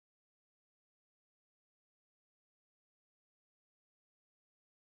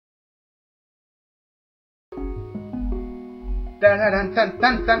Dun, dun, dun,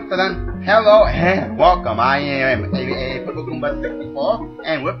 dun, dun, dun, dun. Hello and welcome. I am a Football Goomba 64,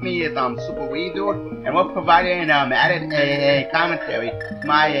 and with me is Super Wee Dude, and we're providing added a commentary to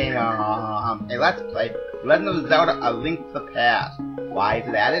my a Let's Play Legend of Zelda: A Link to the Past. Why is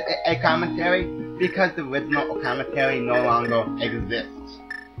it added a commentary? Because the original commentary no longer exists.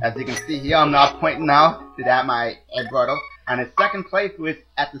 As you can see here, I'm now pointing out that my brother on his second playthrough is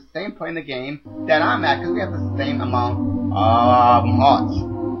at the same point in the game that I'm at, because we have the same amount of hearts.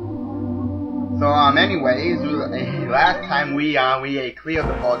 So anyways, last time we cleared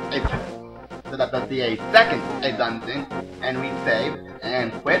the boss, so that the second dungeon, and we saved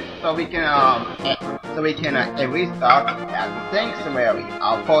and quit, so we can restart at the sanctuary.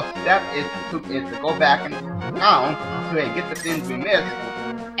 Our first step is to go back in town to get the things we missed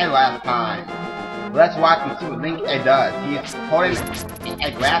last time. Let's watch and see what Link does. He is holding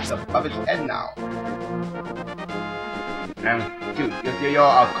a glass above his head now. And dude, you're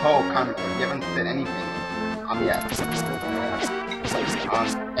a co-comic, so you haven't said anything. Yes.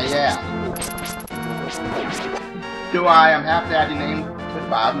 Yeah. Do I have to add your name to the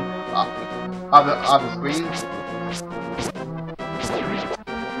bottom of the screen?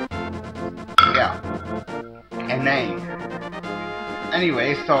 Yeah. A name.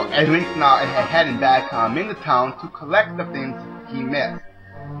 Anyway, so Link's now heading back into town to collect the things he missed.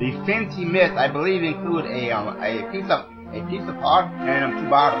 The things he missed, I believe, include a piece of art and 2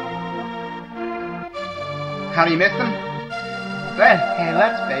 bottles. How do you miss them? Hey,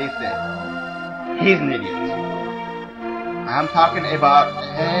 let's face it, he's an idiot. I'm talking about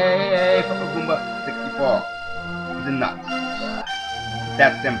Football Goomba 64. He's a nut.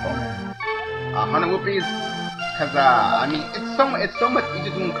 That's simple. 100 rupees. Cause I mean, it's so much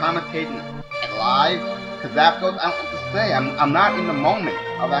easier doing commentating live. Cause after I don't have to say, I'm not in the moment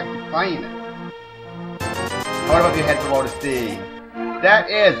of actually playing it. What about your head below the sea? That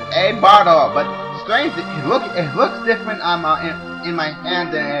is a bottle, but strange, it looks different in my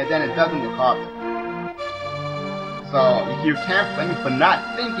hand than it does in the carpet. So you can't blame me for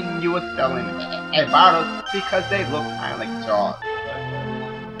not thinking you were selling a bottle because they look kind of like jaws.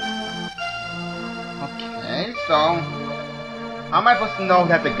 Okay, so how am I supposed to know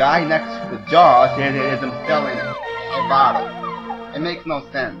that the guy next to the jaws is him selling a bottle? It makes no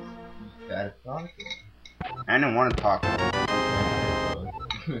sense. I didn't want to talk.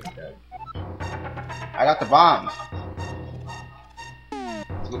 I got the bombs,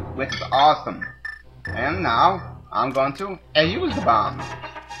 which is awesome. And now I'm going to use the bombs.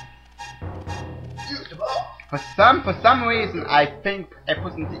 For some reason, I think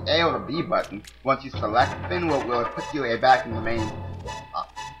pushing the A or the B button once you select the thing will put you back in the main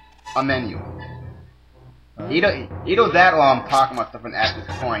menu. Either that or I'm talking about something at this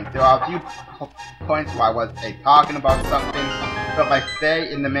point. There are a few points where I was talking about something, so if I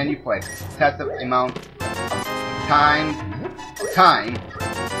stay in the menu for a excessive amount of time,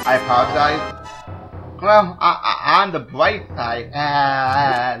 I apologize. Well, on the bright side,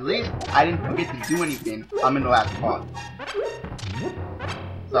 at least I didn't forget to do anything. I'm in the last part.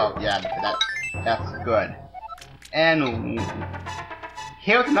 So yeah, that's good. And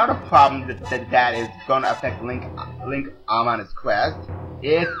here's another problem that is going to affect Link on his quest.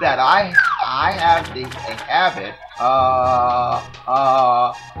 Is that I have a habit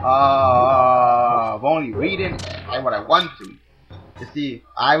of only reading what I want to. You see,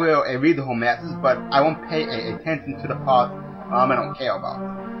 I will read the whole message, but I won't pay attention to the part I don't care about.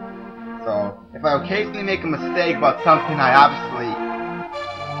 So, if I occasionally make a mistake about something I obviously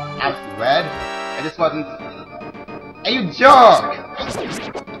read, it just wasn't. Hey, you jerk!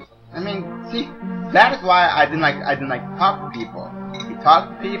 I mean, see, that is why I didn't like to talk to people. You talk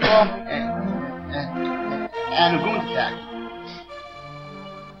to people and a goon attack.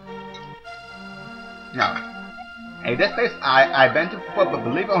 No. Hey, this place I've been to before, but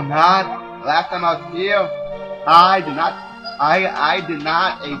believe it or not, last time I was here, I did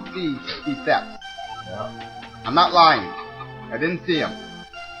not see these steps. Yeah. I'm not lying. I didn't see them.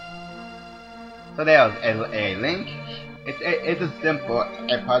 So there's a Link. It's a simple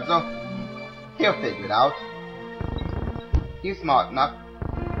puzzle. He'll figure it out. He's smart enough.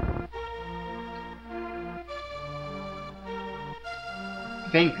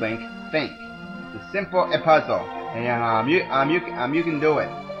 Think, Link. Think. It's a simple puzzle. And you can do it.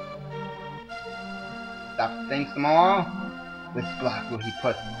 Stop thinking some more. Which block will he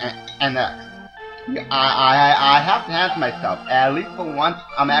put and next? I have to answer myself. At least for once,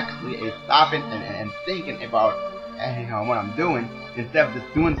 I'm actually stopping and thinking about what I'm doing instead of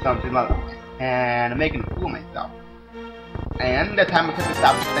just doing something like and making a fool of myself. And the time I took to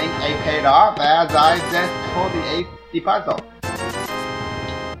stop to think, paid off as I just pulled the puzzle.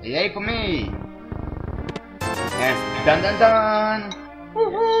 Yay for me! And dun dun dun!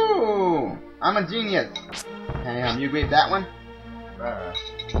 Woohoo! I'm a genius! Hey, you agree with that one?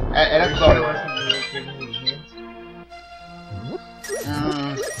 Hey, let's go.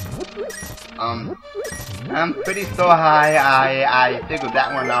 I'm pretty so high, I figured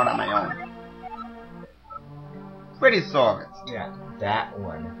that one out on my own. Pretty sure. Yeah, that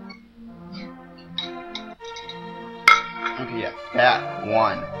one. Okay, yeah, that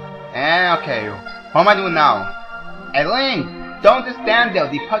one. And okay, what am I doing now? Hey Link, don't just stand there,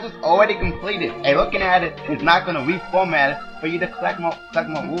 the puzzle's already completed. Hey, looking at it, it's not gonna reformat it for you to collect more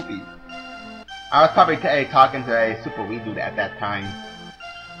rupees. I was probably talking to a super redo at that time.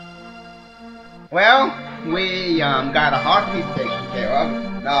 Well, we got a heartbeat taken care of.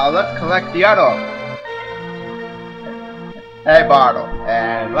 Now let's collect the other. Hey Bartle,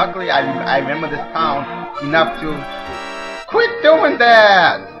 and luckily I remember this town enough to quit doing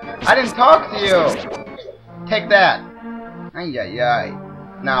that. I didn't talk to you. Take that. Ay ay ay.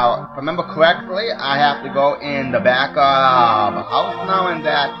 Now, if I remember correctly, I have to go in the back of a house now, and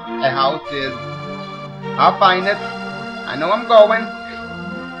that house is. I'll find it. I know I'm going.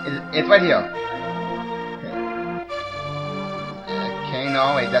 It's right here. Okay,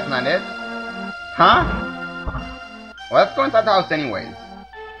 no, wait, that's not it. Huh? Well, let's go inside the house anyways.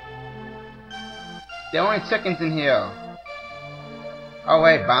 There are only chickens in here. Oh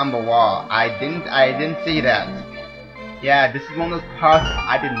wait, bomb the wall. I didn't see that. Yeah, this is one of those parts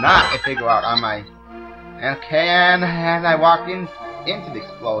I did not figure out on my. Okay, and as I walked into the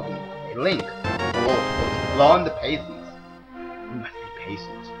explosion, a Link. Blow in the patience. You must be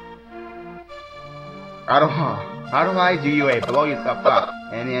patient. Otherwise you blow yourself up,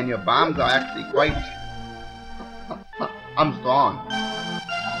 and your bombs are actually quite. I'm strong.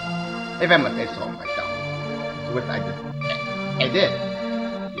 If I must say so myself. So which I did.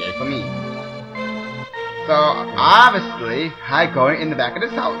 Yay for me. So obviously I go in the back of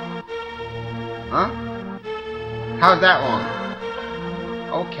this house. Huh? How's that one?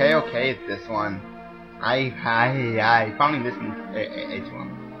 Okay, it's this one. I finally missed one.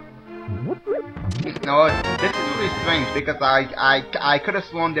 No, this is really strange because I could have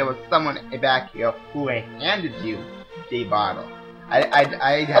sworn there was someone back here who handed you the bottle.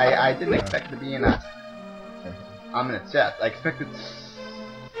 I didn't expect to be in a chest. I expected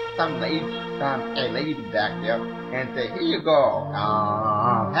a lady to be back there and say, here you go,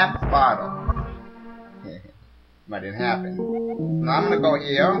 have this bottle. But it didn't happen. Now I'm gonna go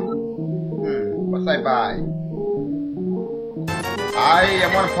here. What's I buy? I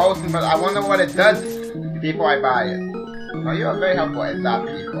want a potion, but I wonder what it does before I buy it. Oh, you're very helpful at that,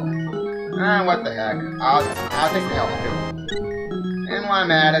 people. What the heck? I'll take the help too. And while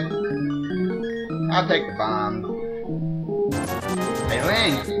I'm at it, I'll take the bombs. Hey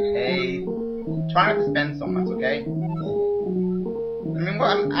Link, hey, try not to spend so much, okay? I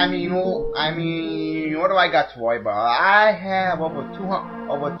mean, what do I got to worry about? I have over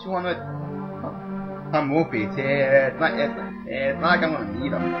 200 rupees. It's not like I'm gonna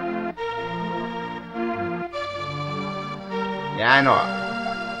need them. Yeah, I know.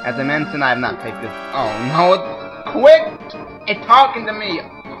 As I mentioned, I have not paid this. Oh no! Quit! It's talking to me.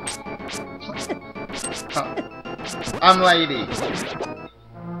 I'm lady.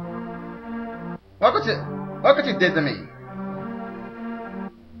 Look what you did to me.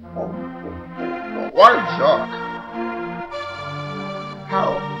 What a jerk!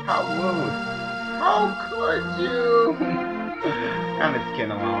 How rude! How could you? I'm just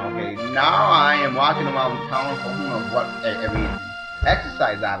kidding around, okay? Now I am walking around town for who knows what reason.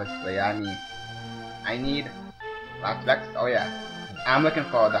 Exercise, obviously. I mean, I need lots of exercise. Oh yeah, I'm looking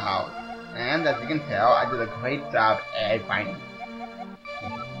for the house, and as you can tell, I did a great job at finding it.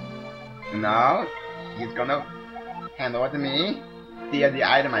 Now he's gonna hand over to me the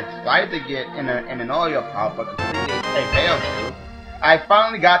item I tried to get in an earlier part, but completely failed to. I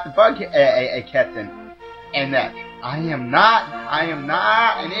finally got the bug kitten, and that I am not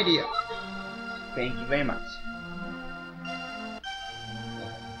an idiot. Thank you very much.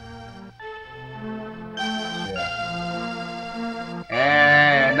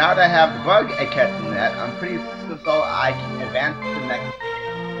 And now that I have the bug kitten net, I'm pretty so I can advance to the next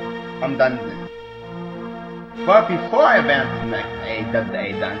dungeon. But before I advance to the next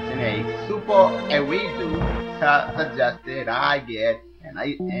dungeon, a super redo suggested I get an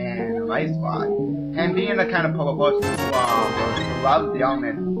ice squad. And being the kind of person who loves the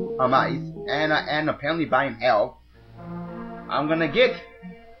element of ice and apparently buying health, I'm gonna get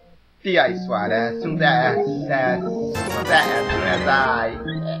the ice squad as soon as I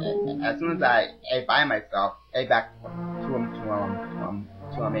buy myself a back to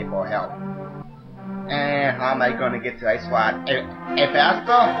to Maple Hill. And how am I gonna get to that spot? If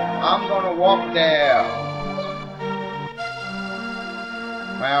faster, I'm gonna walk there.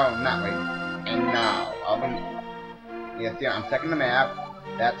 Well, not really. And now, yes, yeah, I'm checking the map.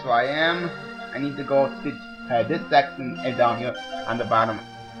 That's where I am. I need to go to this section down here on the bottom.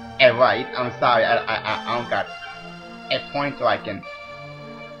 Right. I'm sorry, I don't got a pointer I can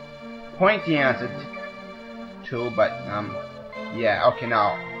point the answer to, but yeah, okay,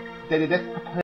 now this